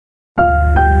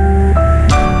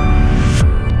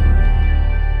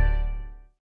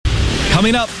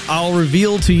Coming up, I'll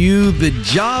reveal to you the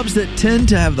jobs that tend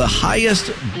to have the highest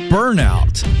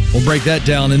burnout. We'll break that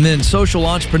down. And then social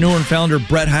entrepreneur and founder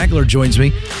Brett Hagler joins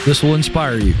me. This will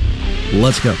inspire you.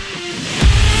 Let's go.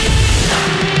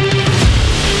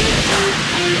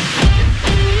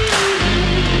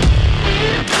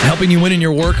 Helping you win in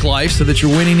your work life so that you're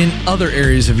winning in other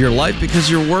areas of your life, because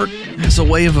your work has a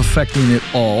way of affecting it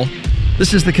all.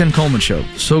 This is the Ken Coleman Show.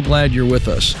 So glad you're with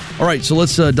us. All right, so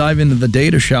let's dive into the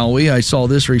data, shall we? I saw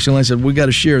this recently. I said, we got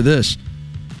to share this.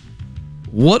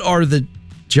 What are the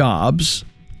jobs,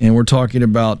 and we're talking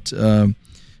about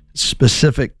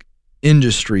specific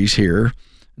industries here,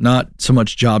 not so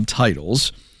much job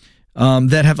titles,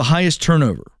 that have the highest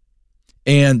turnover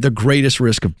and the greatest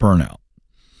risk of burnout?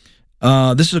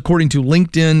 This is according to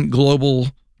LinkedIn Global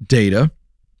Data,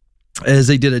 as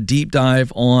they did a deep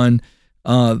dive on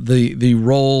the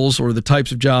roles or the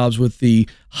types of jobs with the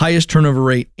highest turnover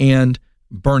rate and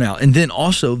burnout, and then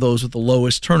also those with the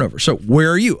lowest turnover. So where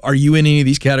are you? Are you in any of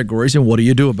these categories, and what do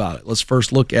you do about it? Let's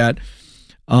first look at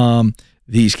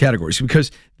these categories, because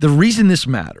the reason this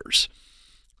matters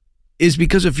is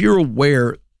because if you're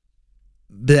aware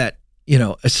that, you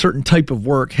know, a certain type of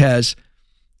work has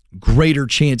greater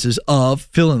chances of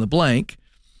fill in the blank,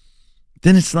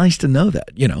 then it's nice to know that.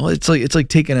 You know, it's like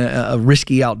taking a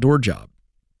risky outdoor job.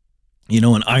 You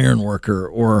know, an iron worker,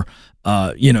 or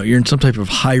you know, you're in some type of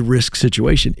high risk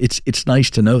situation. It's nice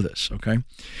to know this. Okay,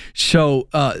 so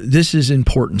this is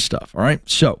important stuff. All right,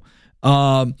 so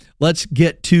let's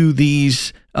get to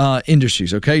these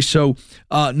industries. Okay, so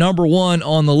number one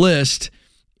on the list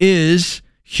is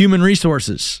human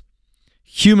resources.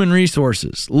 Human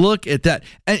resources. Look at that,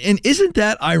 and isn't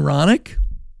that ironic?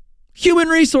 Human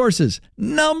resources,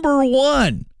 number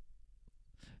one.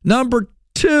 Number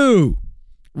two,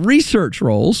 research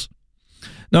roles.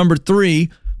 Number three,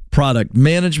 product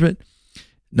management.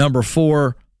 Number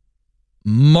four,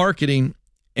 marketing.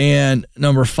 And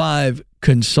number five,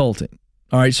 consulting.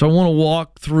 All right, so I want to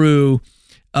walk through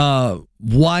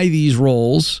why these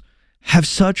roles have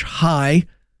such high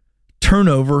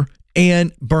turnover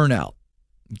and burnout.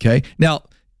 Okay, now,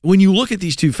 when you look at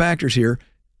these two factors here,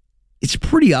 it's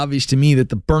pretty obvious to me that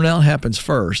the burnout happens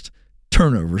first,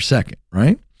 turnover second,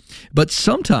 right? But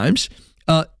sometimes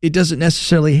it doesn't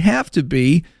necessarily have to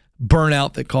be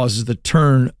burnout that causes the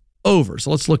turnover. So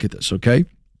let's look at this, okay?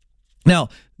 Now,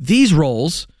 these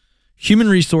roles, human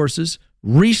resources,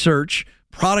 research,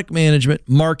 product management,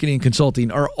 marketing, and consulting,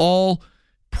 are all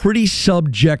pretty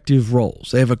subjective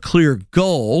roles. They have a clear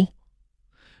goal,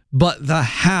 but the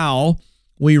how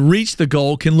we reach the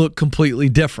goal can look completely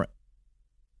different.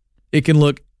 It can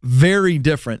look very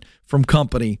different from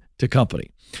company to company.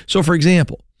 So, for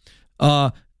example,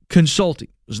 consulting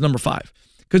is number five.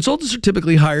 Consultants are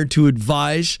typically hired to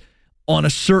advise on a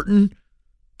certain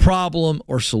problem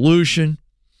or solution,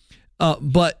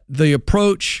 but the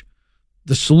approach,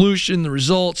 the solution, the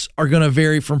results are going to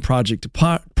vary from project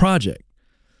to project.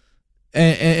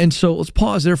 And so let's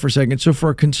pause there for a second. So for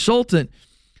a consultant,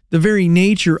 the very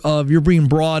nature of you're being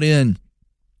brought in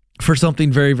for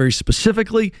something very, very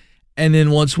specifically, and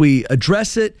then once we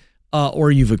address it,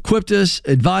 or you've equipped us,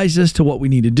 advised us to what we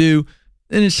need to do,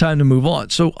 then it's time to move on.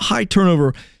 So high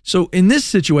turnover. So in this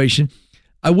situation,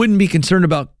 I wouldn't be concerned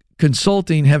about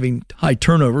consulting having high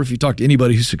turnover. If you talk to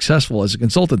anybody who's successful as a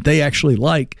consultant, they actually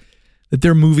like that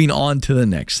they're moving on to the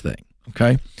next thing.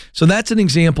 Okay. So that's an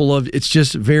example of it's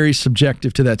just very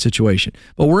subjective to that situation.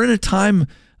 But we're in a time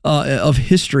of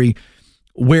history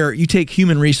where you take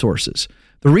human resources.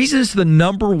 The reason it's the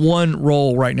number one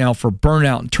role right now for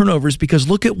burnout and turnover is because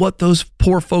look at what those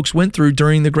poor folks went through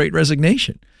during the Great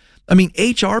Resignation. I mean,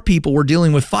 HR people were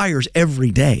dealing with fires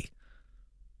every day.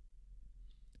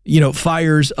 You know,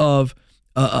 fires of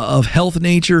health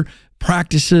nature,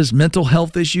 practices, mental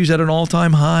health issues at an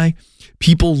all-time high,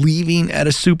 people leaving at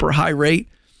a super high rate.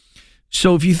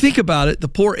 So if you think about it, the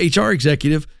poor HR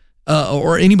executive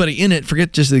or anybody in it,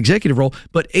 forget just the executive role,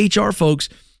 but HR folks,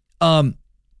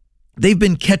 they've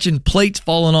been catching plates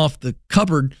falling off the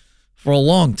cupboard for a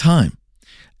long time.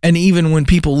 And even when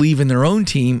people leave in their own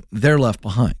team, they're left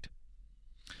behind.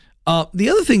 The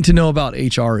other thing to know about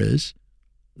HR is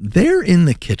they're in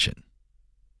the kitchen.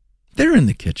 They're in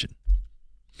the kitchen.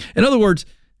 In other words,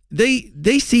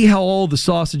 they see how all the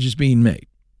sausage is being made.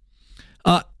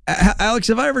 Alex,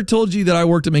 have I ever told you that I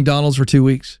worked at McDonald's for 2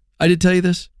 weeks? I did tell you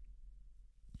this.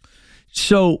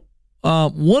 So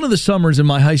one of the summers in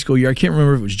my high school year, I can't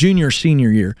remember if it was junior or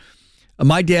senior year,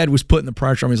 my dad was putting the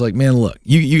pressure on me. He's like, man, look,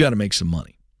 you got to make some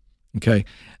money. Okay.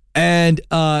 And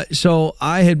so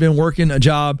I had been working a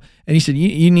job, and he said,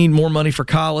 you need more money for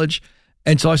college.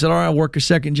 And so I said, all right, I'll work a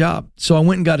second job. So I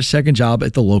went and got a second job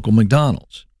at the local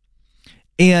McDonald's.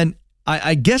 And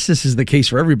I guess this is the case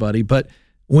for everybody, but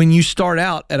when you start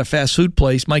out at a fast food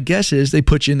place, my guess is they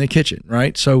put you in the kitchen,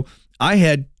 right? So I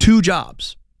had 2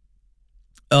 jobs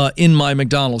in my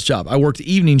McDonald's job. I worked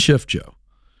the evening shift, Joe.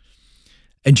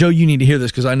 And Joe, you need to hear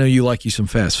this because I know you like you some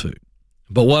fast food.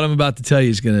 But what I'm about to tell you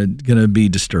is gonna be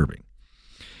disturbing.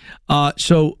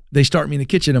 So they start me in the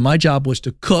kitchen, and my job was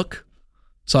to cook.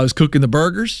 So I was cooking the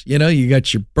burgers. You know, you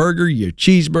got your burger, your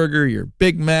cheeseburger, your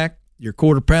Big Mac, your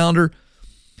quarter pounder,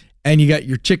 and you got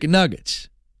your chicken nuggets.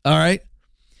 All right.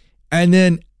 And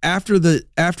then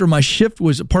after my shift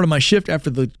was part of my shift, after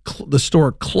the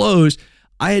store closed,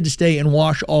 I had to stay and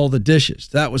wash all the dishes.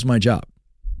 That was my job.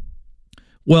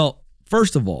 Well,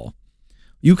 first of all,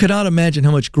 you cannot imagine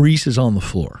how much grease is on the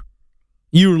floor.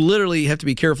 You literally have to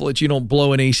be careful that you don't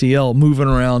blow an ACL moving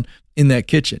around in that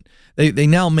kitchen. They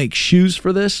now make shoes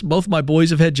for this. Both my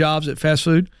boys have had jobs at fast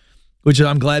food, which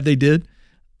I'm glad they did.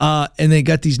 And they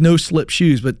got these no-slip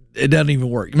shoes, but it doesn't even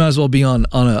work. You might as well be on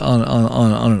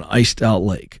an iced-out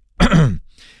lake.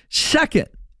 Second,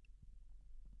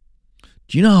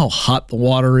 do you know how hot the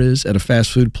water is at a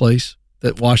fast food place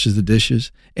that washes the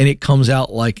dishes? And it comes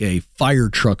out like a fire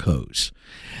truck hose.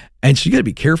 And so you got to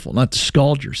be careful not to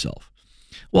scald yourself.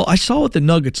 Well, I saw what the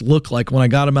nuggets looked like when I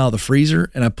got them out of the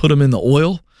freezer and I put them in the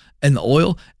oil, and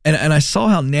I saw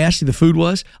how nasty the food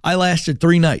was. I lasted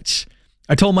 3 nights.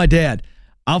 I told my dad,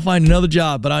 I'll find another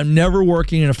job, but I'm never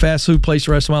working in a fast food place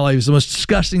the rest of my life. It's the most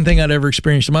disgusting thing I'd ever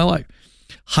experienced in my life.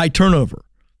 High turnover.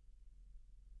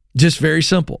 Just very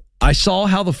simple. I saw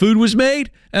how the food was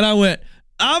made, and I went,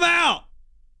 I'm out.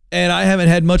 And I haven't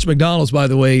had much McDonald's, by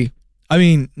the way. I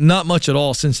mean, not much at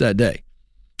all since that day.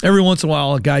 Every once in a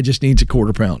while, a guy just needs a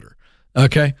quarter pounder.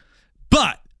 Okay?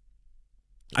 But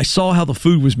I saw how the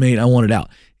food was made. I wanted out.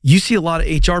 You see a lot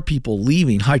of HR people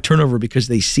leaving high turnover because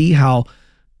they see how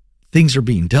things are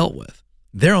being dealt with.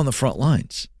 They're on the front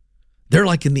lines. They're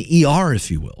like in the ER, if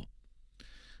you will.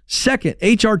 Second,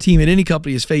 HR team at any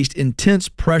company has faced intense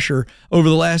pressure over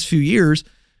the last few years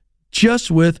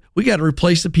just with, we got to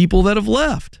replace the people that have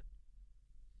left.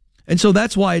 And so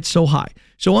that's why it's so high.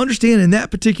 So understand in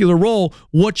that particular role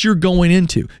what you're going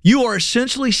into. You are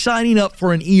essentially signing up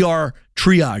for an ER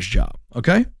triage job,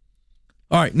 okay?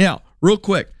 All right, now, real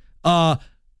quick.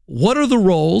 What are the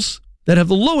roles that have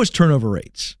the lowest turnover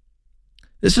rates?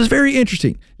 This is very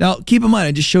interesting. Now, keep in mind,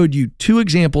 I just showed you 2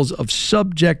 examples of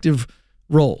subjective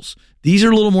roles. These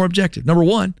are a little more objective. Number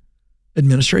 1,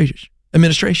 administration.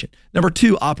 Number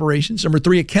 2, operations. Number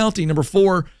 3, accounting. Number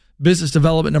 4, business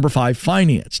development. Number 5,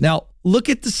 finance. Now, look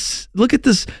at this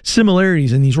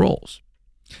similarities in these roles.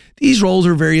 These roles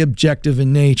are very objective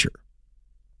in nature.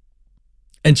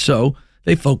 And so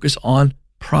they focus on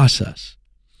process.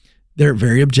 They're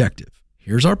very objective.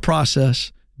 Here's our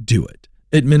process. Do it.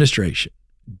 Administration.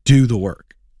 Do the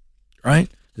work. Right?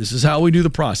 This is how we do the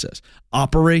process.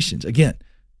 Operations. Again,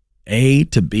 A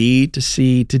to B to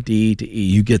C to D to E.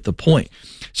 You get the point.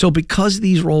 So because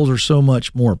these roles are so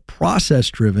much more process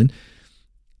driven,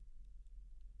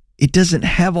 it doesn't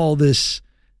have all this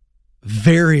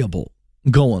variable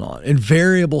going on and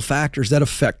variable factors that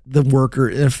affect the worker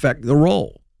and affect the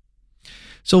role.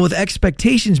 So with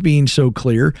expectations being so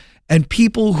clear and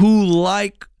people who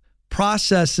like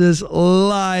processes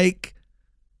like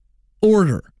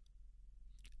order.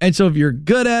 And so if you're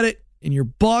good at it and your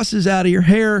boss is out of your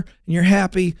hair and you're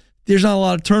happy, there's not a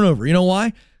lot of turnover. You know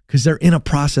why? Because they're in a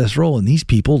process role and these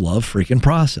people love freaking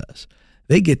process.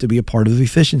 They get to be a part of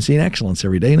efficiency and excellence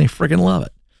every day and they freaking love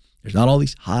it. There's not all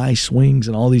these high swings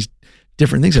and all these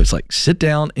different things. It's like, sit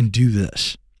down and do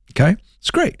this. Okay?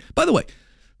 It's great. By the way,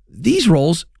 these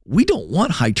roles, we don't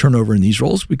want high turnover in these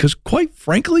roles because quite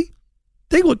frankly,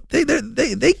 they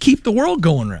keep the world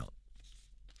going round.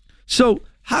 So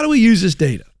how do we use this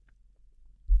data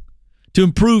to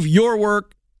improve your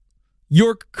work,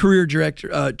 your career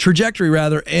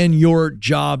trajectory, and your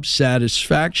job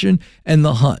satisfaction and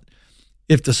the hunt?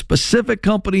 If the specific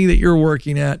company that you're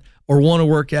working at or want to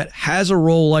work at has a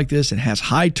role like this and has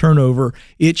high turnover,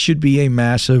 it should be a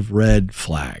massive red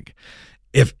flag.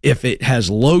 If it has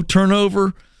low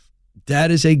turnover,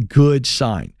 that is a good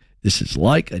sign. This is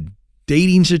like a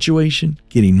dating situation,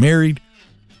 getting married.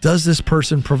 Does this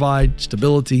person provide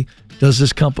stability? Does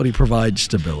this company provide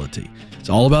stability? It's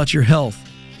all about your health,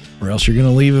 or else you're going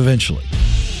to leave eventually.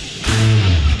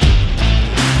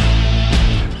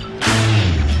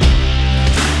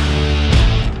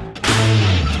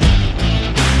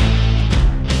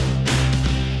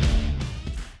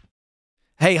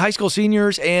 Hey, high school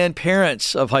seniors and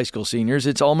parents of high school seniors,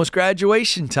 it's almost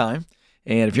graduation time.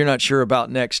 And if you're not sure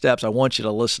about next steps, I want you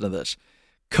to listen to this.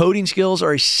 Coding skills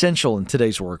are essential in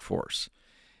today's workforce.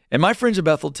 And my friends at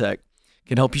Bethel Tech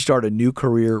can help you start a new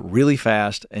career really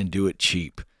fast and do it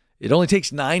cheap. It only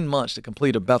takes 9 months to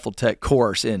complete a Bethel Tech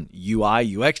course in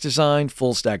UI, UX design,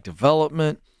 full stack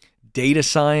development, data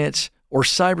science, or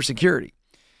cybersecurity.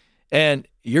 And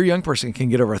your young person can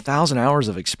get over 1,000 hours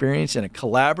of experience in a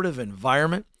collaborative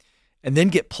environment and then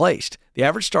get placed. The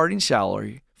average starting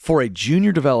salary for a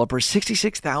junior developer is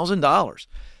 $66,000.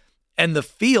 And the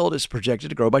field is projected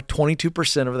to grow by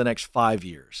 22% over the next 5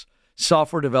 years.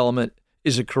 Software development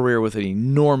is a career with an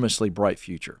enormously bright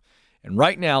future. And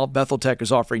right now, Bethel Tech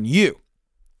is offering you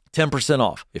 10%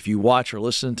 off if you watch or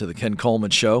listen to the Ken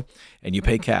Coleman Show and you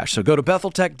pay cash. So go to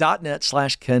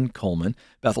BethelTech.net/Ken Coleman,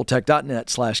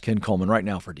 BethelTech.net/Ken Coleman right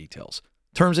now for details.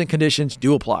 Terms and conditions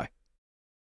do apply.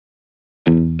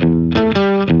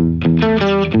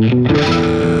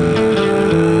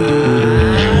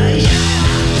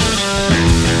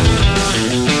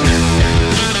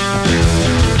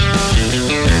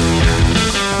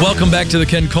 Welcome back to the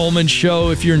Ken Coleman Show.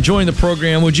 If you're enjoying the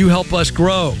program, would you help us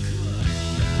grow?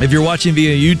 If you're watching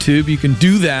via YouTube, you can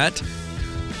do that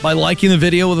by liking the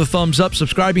video with a thumbs up,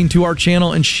 subscribing to our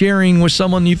channel, and sharing with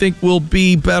someone you think will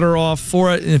be better off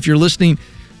for it. And if you're listening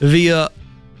via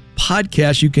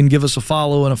podcast, you can give us a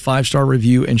follow and a 5-star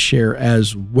review and share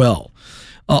as well.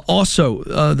 Also,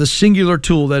 the singular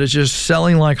tool that is just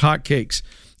selling like hotcakes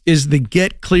is the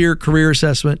Get Clear Career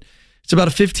Assessment. It's about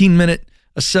a 15-minute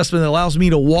assessment that allows me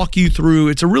to walk you through.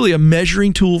 It's really a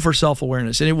measuring tool for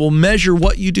self-awareness, and it will measure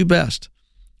what you do best.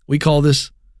 We call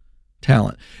this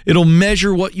talent. It'll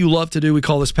measure what you love to do. We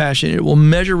call this passion. It will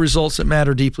measure results that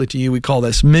matter deeply to you. We call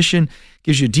this mission.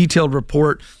 Gives you a detailed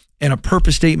report and a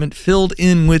purpose statement filled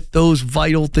in with those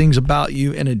vital things about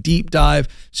you and a deep dive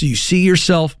so you see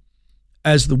yourself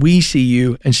as we see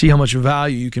you and see how much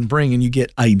value you can bring, and you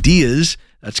get ideas.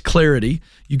 That's clarity.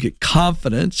 You get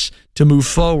confidence to move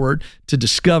forward, to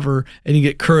discover, and you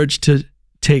get courage to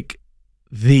take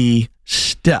the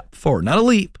step forward. Not a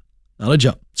leap, not a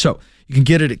jump. So you can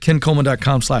get it at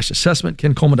kencoleman.com/assessment,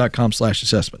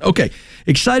 kencoleman.com/assessment. Okay,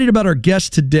 excited about our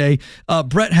guest today,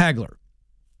 Brett Hagler.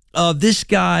 This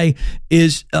guy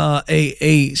is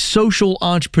a social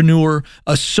entrepreneur,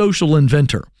 a social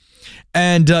inventor.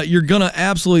 And you're going to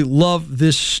absolutely love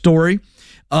this story.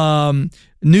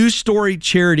 News Story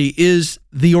Charity is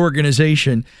the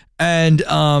organization, and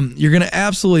you're going to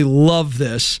absolutely love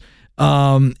this.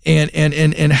 And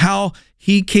how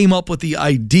he came up with the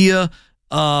idea.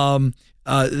 What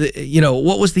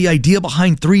was the idea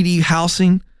behind 3D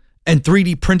housing and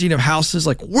 3D printing of houses?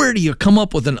 Like, where do you come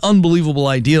up with an unbelievable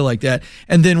idea like that?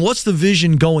 And then what's the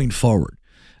vision going forward?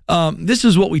 This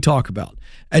is what we talk about.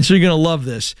 And so you're going to love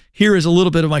this. Here is a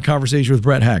little bit of my conversation with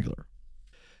Brett Hagler.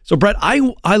 So, Brett,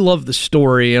 I love the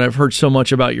story, and I've heard so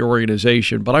much about your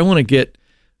organization, but I want to get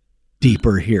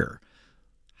deeper here.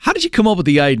 How did you come up with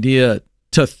the idea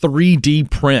to 3D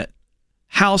print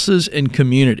houses and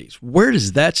communities? Where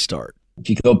does that start? If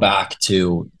you go back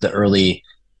to the early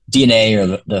DNA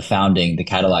or the founding, the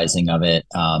catalyzing of it,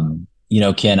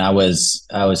 Ken, I was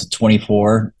a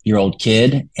 24-year-old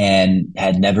kid and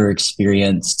had never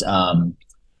experienced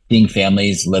seeing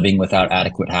families living without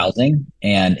adequate housing,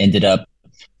 and ended up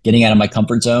getting out of my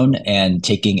comfort zone and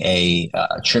taking a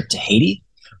trip to Haiti,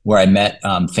 where I met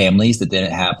families that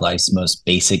didn't have life's most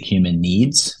basic human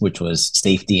needs, which was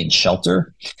safety and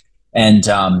shelter. And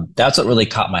that's what really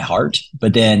caught my heart.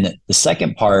 But then the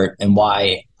second part, and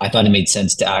why I thought it made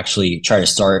sense to actually try to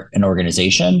start an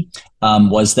organization,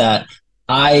 was that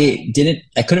I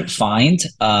couldn't find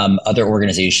other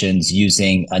organizations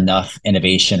using enough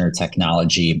innovation or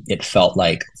technology, it felt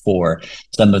like, for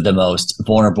some of the most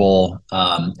vulnerable,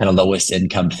 kind of lowest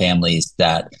income families,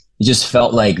 that it just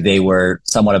felt like they were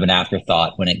somewhat of an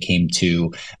afterthought when it came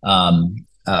to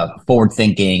forward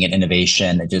thinking and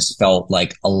innovation. It just felt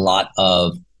like a lot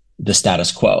of the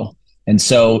status quo. And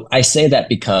so I say that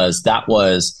because that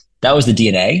was the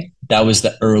DNA. That was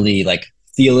the early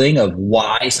feeling of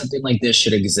why something like this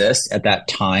should exist at that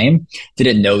time.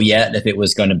 Didn't know yet if it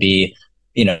was going to be,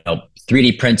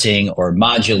 3D printing or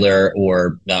modular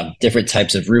or different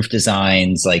types of roof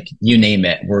designs, like you name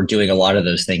it. We're doing a lot of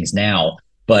those things now,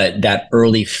 but that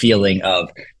early feeling of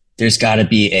there's got to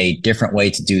be a different way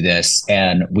to do this.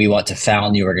 And we want to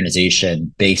found the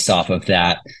organization based off of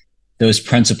those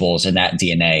principles and that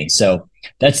DNA. So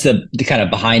that's the kind of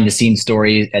behind the scenes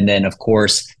story. And then, of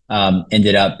course,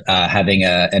 ended up having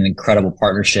an incredible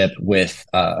partnership with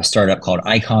a startup called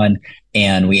Icon.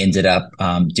 And we ended up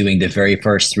doing the very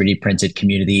first 3D printed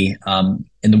community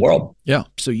in the world. Yeah.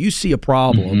 So you see a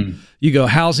problem. Mm-hmm. You go,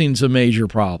 housing's a major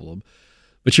problem.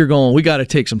 But you're going, we got to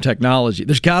take some technology.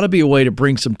 There's got to be a way to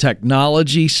bring some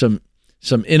technology, some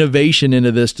innovation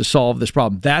into this to solve this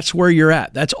problem. That's where you're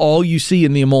at. That's all you see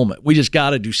in the moment. We just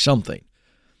got to do something.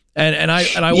 And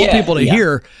I want people to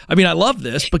hear, I mean, I love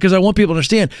this because I want people to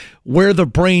understand where the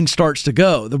brain starts to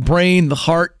go. The brain, the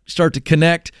heart start to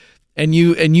connect, and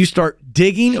you start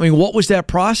digging. I mean, what was that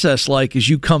process like as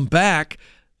you come back?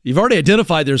 You've already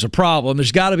identified there's a problem.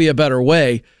 There's got to be a better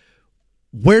way.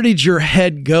 Where did your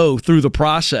head go through the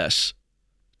process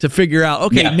to figure out,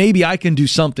 okay, maybe I can do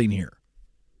something here?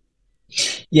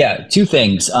 Yeah, two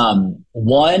things.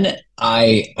 One,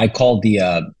 I called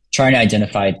the trying to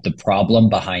identify the problem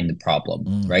behind the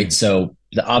problem, right? So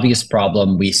the obvious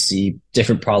problem, we see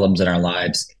different problems in our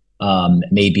lives,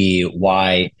 maybe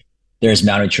why there's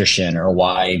malnutrition or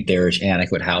why there's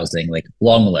inadequate housing, like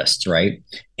long list, right?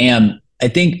 And I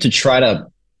think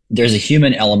there's a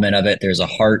human element of it. There's a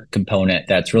heart component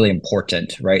that's really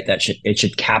important, right? It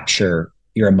should capture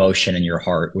your emotion and your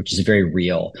heart, which is very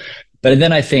real. But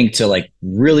then I think to like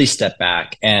really step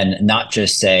back and not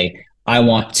just say, I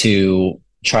want to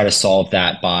try to solve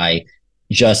that by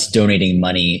just donating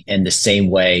money in the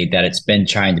same way that it's been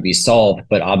trying to be solved,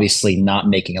 but obviously not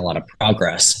making a lot of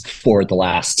progress for the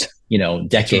last,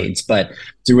 decades. Right. But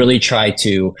to really try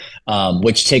to,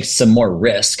 which takes some more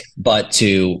risk, but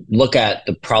to look at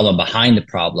the problem behind the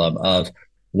problem of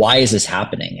why is this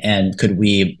happening? And could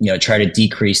we, try to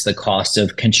decrease the cost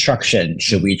of construction?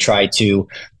 Should we try to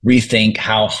rethink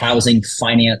how housing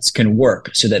finance can work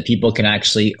so that people can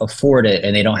actually afford it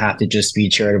and they don't have to just be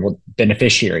charitable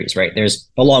beneficiaries, right? There's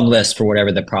a long list for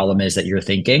whatever the problem is that you're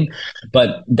thinking,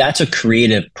 but that's a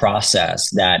creative process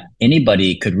that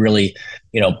anybody could really,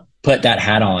 put that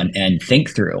hat on and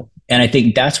think through. And I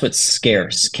think that's what's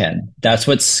scarce, Ken. That's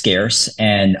what's scarce.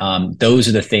 And those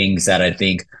are the things that I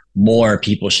think more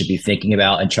people should be thinking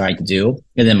about and trying to do.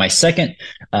 And then my second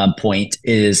point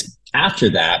is after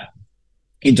that,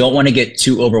 you don't want to get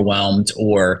too overwhelmed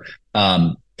or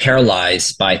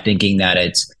paralyzed by thinking that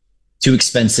it's too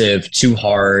expensive, too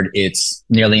hard, it's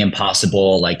nearly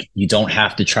impossible. Like you don't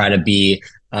have to try to be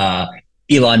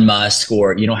Elon Musk,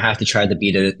 or you don't have to try to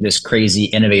be this crazy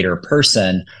innovator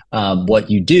person. What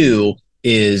you do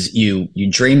is you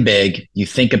dream big, you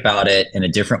think about it in a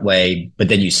different way, but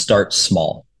then you start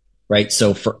small. Right.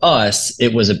 So for us,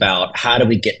 it was about how do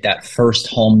we get that first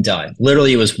home done?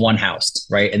 Literally, it was one house.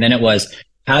 Right. And then it was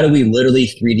how do we literally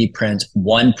 3D print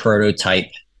one prototype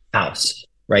house?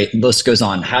 Right. The list goes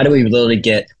on. How do we literally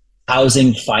get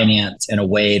housing finance in a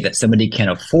way that somebody can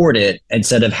afford it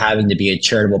instead of having to be a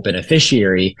charitable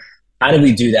beneficiary? How do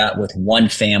we do that with one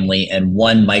family and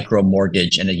one micro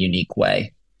mortgage in a unique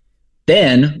way?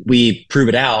 Then we prove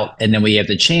it out. And then we have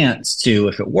the chance to,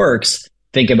 if it works,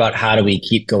 think about how do we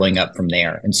keep going up from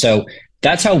there. And so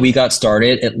that's how we got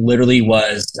started. It literally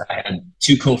was, I had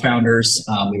two co-founders.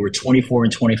 We were 24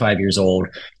 and 25 years old.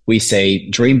 We say,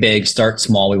 dream big, start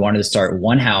small. We wanted to start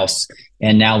one house.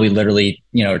 And now we literally,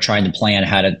 are trying to plan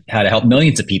how to help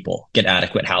millions of people get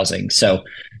adequate housing. So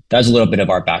that's a little bit of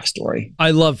our backstory.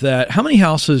 I love that. How many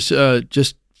houses,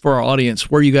 just for our audience,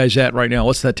 where are you guys at right now?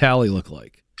 What's that tally look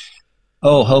like?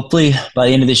 Oh, hopefully by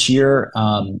the end of this year,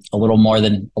 a little more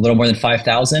than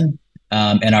 5,000.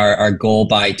 And our goal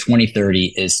by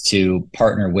 2030 is to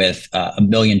partner with 1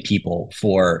 million people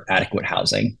for adequate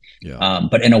housing,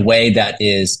 but in a way that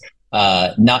is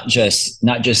not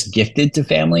just gifted to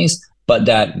families, but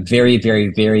that very, very,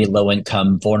 very low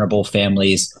income, vulnerable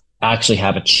families actually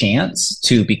have a chance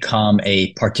to become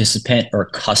a participant or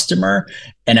customer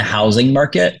in a housing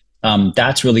market.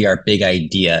 That's really our big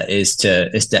idea is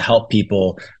to help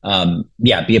people,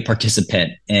 be a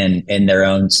participant in their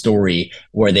own story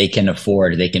where they can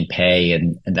afford, they can pay.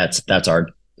 And that's our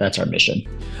mission.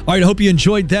 All right. I hope you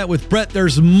enjoyed that with Brett.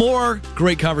 There's more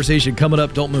great conversation coming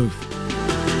up. Don't move.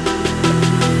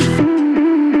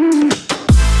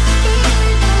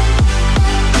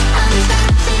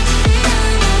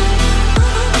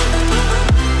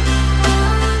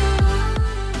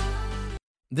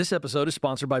 This episode is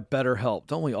sponsored by BetterHelp.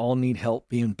 Don't we all need help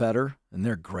being better? And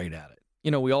they're great at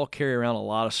it. We all carry around a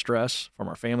lot of stress from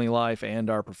our family life and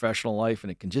our professional life,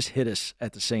 and it can just hit us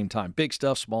at the same time. Big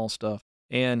stuff, small stuff.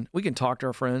 And we can talk to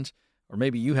our friends, or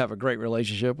maybe you have a great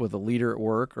relationship with a leader at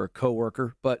work or a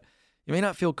coworker, but you may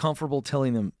not feel comfortable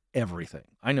telling them everything.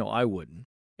 I know I wouldn't.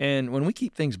 And when we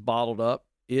keep things bottled up,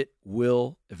 it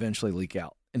will eventually leak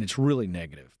out, and it's really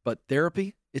negative. But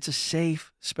therapy, it's a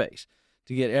safe space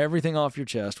to get everything off your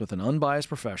chest with an unbiased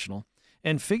professional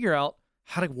and figure out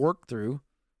how to work through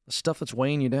the stuff that's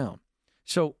weighing you down.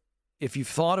 So if you've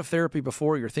thought of therapy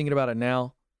before, you're thinking about it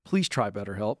now, please try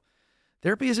BetterHelp.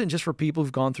 Therapy isn't just for people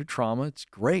who've gone through trauma. It's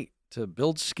great to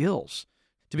build skills,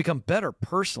 to become better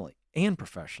personally and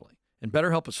professionally. And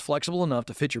BetterHelp is flexible enough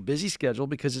to fit your busy schedule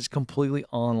because it's completely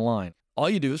online. All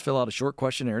you do is fill out a short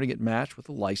questionnaire to get matched with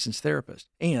a licensed therapist.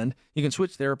 And you can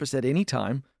switch therapists at any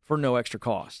time for no extra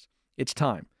cost. It's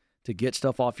time to get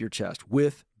stuff off your chest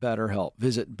with BetterHelp.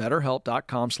 Visit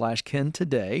BetterHelp.com/Ken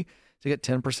today to get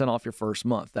 10% off your first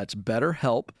month. That's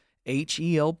BetterHelp,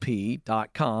 HELP.com/Ken.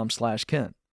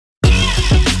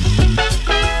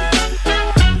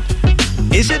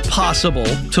 Is it possible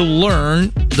to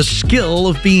learn the skill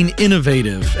of being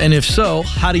innovative? And if so,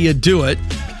 how do you do it?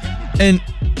 And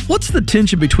what's the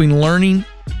tension between learning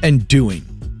and doing?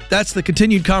 That's the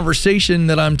continued conversation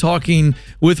that I'm talking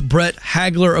with Brett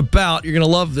Hagler about. You're going to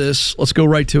love this. Let's go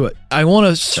right to it. I want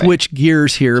to switch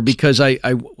gears here because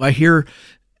I hear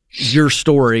your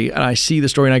story and I see the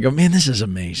story and I go, man, this is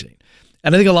amazing.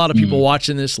 And I think a lot of people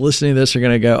watching this, listening to this are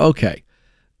going to go, okay,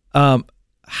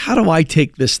 how do I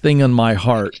take this thing on my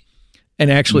heart and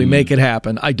actually make it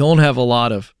happen? I don't have a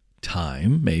lot of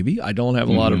time, maybe. I don't have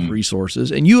a lot of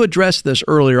resources. And you addressed this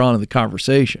earlier on in the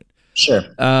conversation. Sure.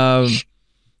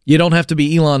 You don't have to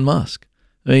be Elon Musk.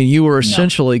 I mean, you were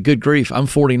essentially, good grief, I'm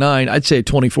 49. I'd say a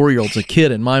 24-year-old's a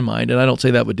kid in my mind, and I don't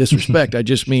say that with disrespect. I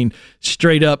just mean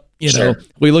straight up,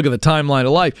 we look at the timeline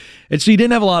of life. And so you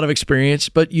didn't have a lot of experience,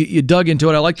 but you dug into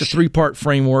it. I like the 3-part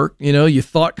framework. You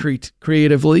thought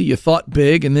creatively, you thought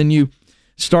big, and then you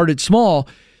started small.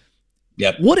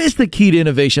 Yep. What is the key to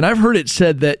innovation? I've heard it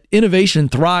said that innovation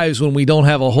thrives when we don't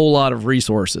have a whole lot of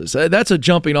resources. That's a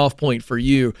jumping off point for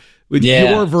you with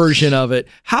your version of it.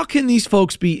 How can these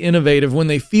folks be innovative when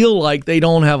they feel like they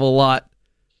don't have a lot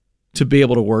to be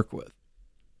able to work with?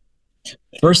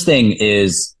 First thing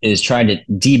is trying to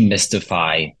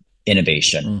demystify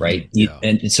innovation, right?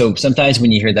 And so sometimes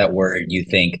when you hear that word, you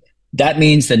think that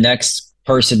means the next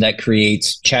person that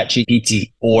creates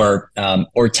ChatGPT or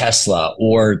Tesla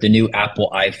or the new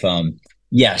Apple iPhone.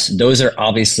 Yes, those are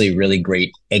obviously really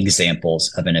great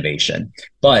examples of innovation,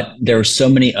 but there are so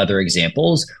many other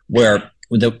examples where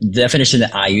the definition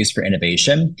that I use for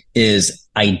innovation is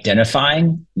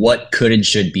identifying what could and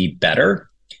should be better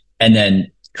and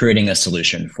then creating a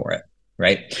solution for it.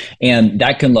 Right. And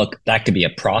that could be a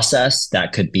process,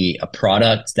 that could be a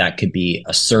product, that could be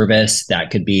a service, that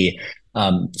could be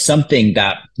something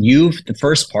that the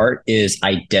first part is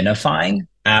identifying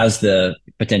as the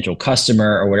potential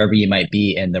customer or whatever you might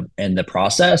be in the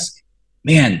process.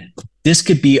 Man, this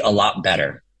could be a lot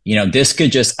better. This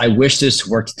could I wish this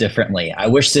worked differently. I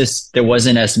wish there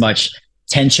wasn't as much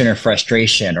tension or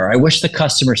frustration, or I wish the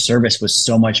customer service was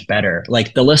so much better.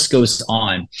 Like the list goes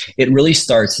on. It really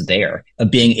starts there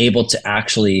of being able to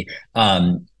actually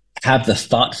have the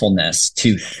thoughtfulness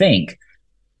to think,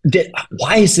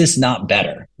 why is this not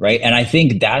better? Right. And I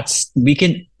think we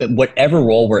can, whatever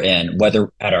role we're in,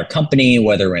 whether at our company,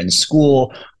 whether we're in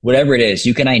school, whatever it is,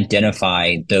 you can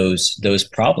identify those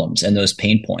problems and those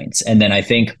pain points. And then I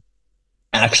think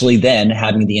actually then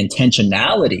having the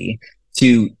intentionality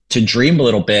to dream a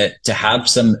little bit, to have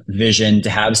some vision, to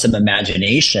have some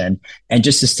imagination, and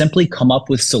just to simply come up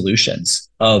with solutions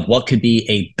of what could be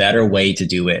a better way to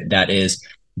do it that is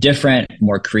different,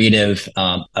 more creative,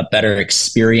 a better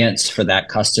experience for that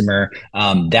customer.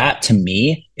 That to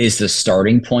me is the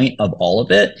starting point of all of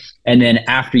it. And then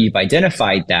after you've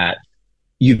identified that,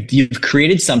 you've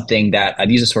created something that,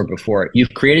 I've used this word before,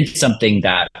 you've created something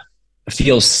that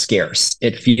feels scarce.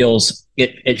 It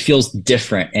feels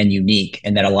different and unique,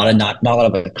 and that not a lot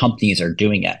of other companies are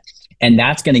doing it. And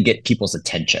that's going to get people's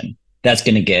attention. That's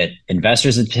going to get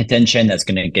investors' attention. That's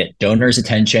going to get donors'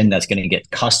 attention. That's going to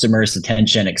get customers'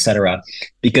 attention, et cetera,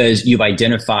 because you've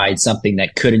identified something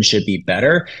that could and should be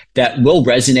better that will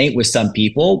resonate with some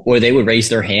people, or they would raise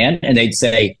their hand and they'd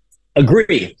say,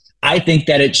 agree. I think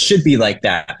that it should be like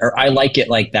that, or I like it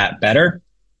like that better.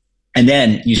 And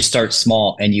then you start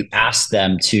small and you ask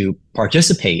them to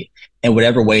participate in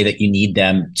whatever way that you need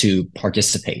them to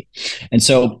participate. And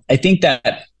so I think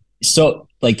that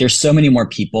there's so many more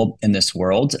people in this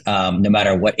world, no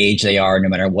matter what age they are, no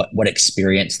matter what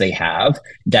experience they have,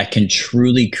 that can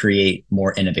truly create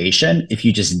more innovation if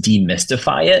you just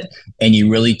demystify it and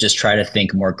you really just try to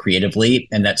think more creatively.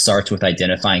 And that starts with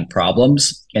identifying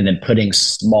problems and then putting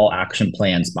small action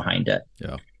plans behind it.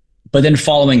 Yeah. But then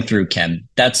following through, Ken,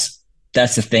 that's the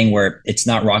thing where it's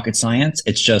not rocket science.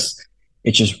 It's just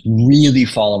really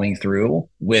following through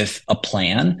with a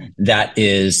plan that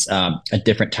is a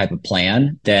different type of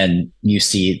plan than you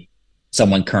see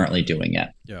someone currently doing it.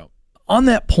 Yeah. On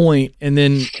that point, and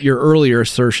then your earlier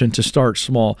assertion to start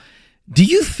small, do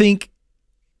you think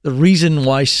the reason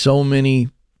why so many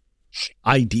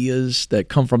ideas that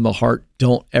come from the heart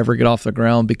don't ever get off the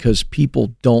ground because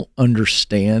people don't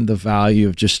understand the value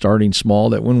of just starting small,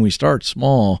 that when we start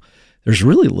small, there's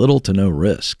really little to no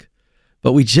risk.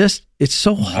 But it's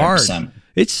so hard. 100%.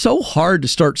 It's so hard to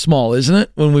start small, isn't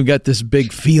it? When we've got this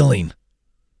big feeling.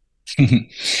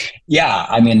 Yeah.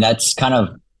 I mean, that's kind of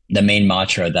the main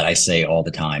mantra that I say all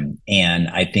the time. And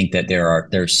I think that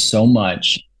there's so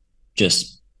much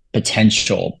just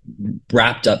potential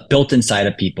built inside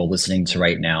of people listening to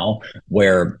right now,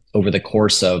 where over the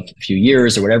course of a few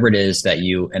years or whatever it is that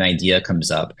an idea comes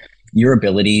up, your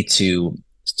ability to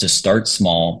start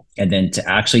small and then to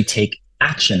actually take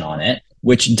action on it,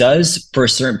 which does for a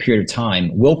certain period of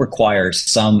time will require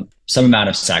some amount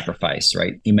of sacrifice,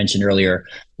 right? You mentioned earlier,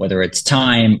 whether it's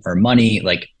time or money,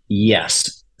 like,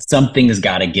 yes, something's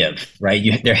got to give,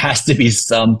 right? There has to be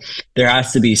some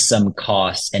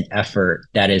cost and effort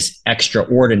that is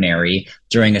extraordinary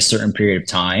during a certain period of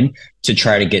time to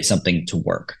try to get something to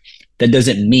work. That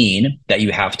doesn't mean that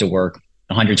you have to work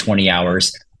 120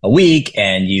 hours a week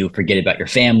and you forget about your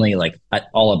family. Like,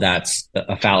 all of that's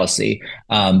a fallacy.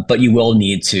 But you will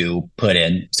need to put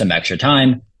in some extra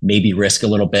time, maybe risk a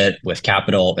little bit with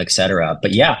capital, et cetera.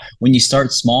 But yeah, when you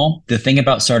start small, the thing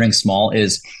about starting small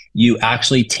is you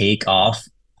actually take off,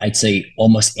 I'd say,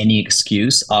 almost any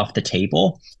excuse off the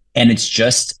table. And it's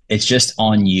just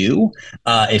on you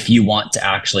if you want to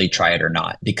actually try it or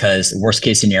not. Because worst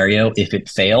case scenario, if it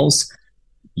fails,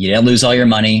 you didn't lose all your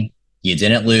money, you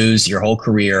didn't lose your whole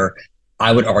career.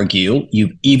 I would argue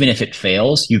even if it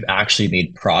fails, you've actually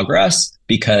made progress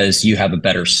because you have a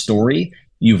better story.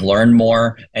 You've learned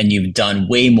more and you've done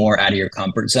way more out of your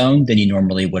comfort zone than you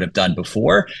normally would have done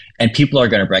before. And people are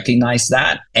going to recognize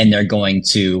that, and they're going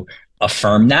to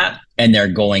affirm that, and they're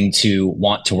going to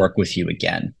want to work with you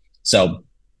again. So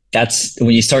that's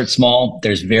when you start small,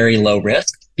 there's very low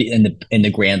risk in the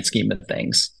grand scheme of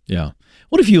things. Yeah.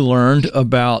 What have you learned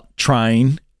about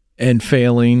trying and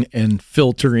failing and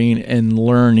filtering and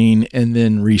learning and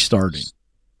then restarting?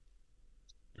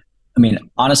 I mean,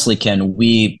 honestly, Ken,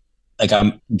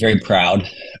 I'm very proud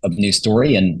of New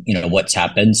Story and, what's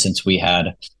happened since we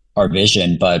had our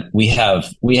vision, but we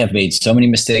have made so many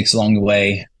mistakes along the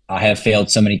way. I have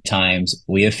failed so many times.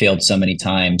 We have failed so many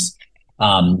times.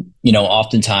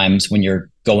 Oftentimes when you're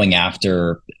going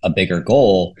after a bigger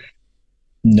goal,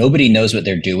 nobody knows what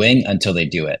they're doing until they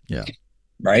do it. Yeah.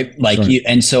 Right.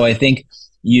 And so I think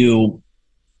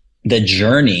the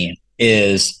journey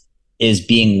is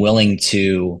being willing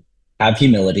to have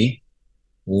humility,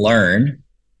 learn,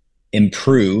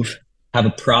 improve, have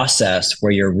a process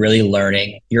where you're really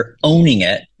learning, you're owning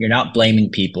it, you're not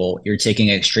blaming people, you're taking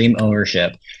extreme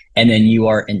ownership, and then you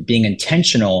are being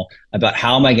intentional about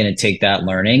how am I going to take that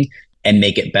learning and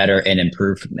make it better and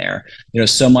improve from there.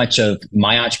 So much of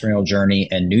my entrepreneurial journey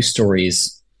and New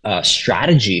Story's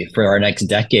strategy for our next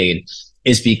decade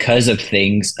is because of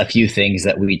a few things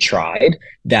that we tried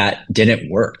that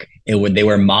didn't work. They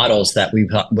were models that we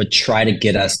would try to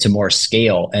get us to more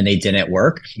scale, and they didn't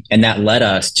work. And that led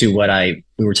us to what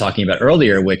we were talking about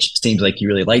earlier, which seems like you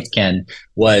really liked, Ken,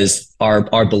 was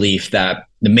our belief that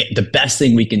the best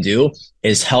thing we can do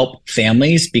is help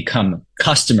families become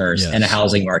customers in a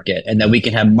housing market, and that we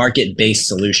can have market-based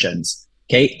solutions.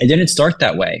 Okay. It didn't start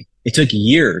that way. It took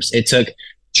years. It took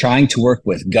trying to work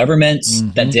with governments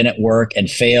that didn't work and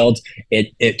failed.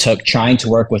 It took trying to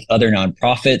work with other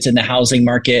nonprofits in the housing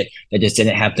market that just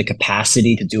didn't have the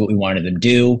capacity to do what we wanted them to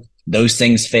do. Those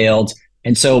things failed.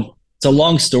 And so it's a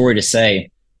long story to say,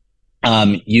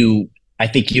 nobody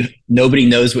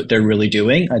knows what they're really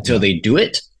doing until they do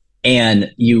it.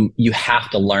 And you have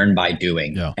to learn by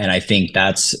doing. Yeah. And I think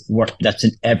that's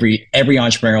in every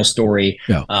entrepreneurial story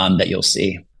that you'll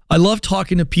see. I love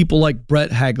talking to people like Brett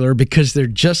Hagler because they're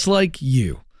just like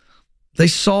you. They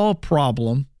saw a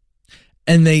problem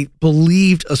and they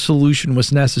believed a solution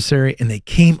was necessary, and they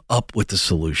came up with the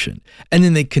solution. And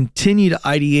then they continue to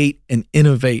ideate and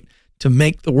innovate to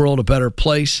make the world a better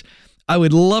place. I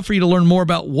would love for you to learn more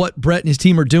about what Brett and his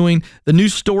team are doing. The New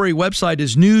Story website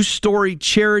is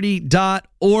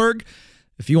newstorycharity.org.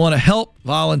 If you want to help,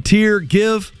 volunteer,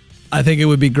 give, I think it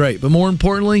would be great. But more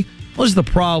importantly, what is the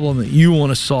problem that you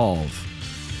want to solve?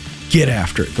 Get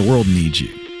after it. The world needs you.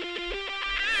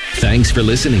 Thanks for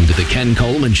listening to The Ken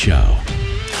Coleman Show.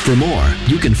 For more,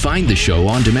 you can find the show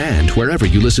on demand wherever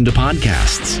you listen to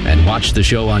podcasts and watch the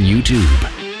show on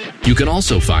YouTube. You can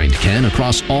also find Ken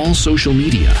across all social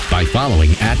media by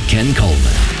following @Ken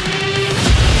Coleman.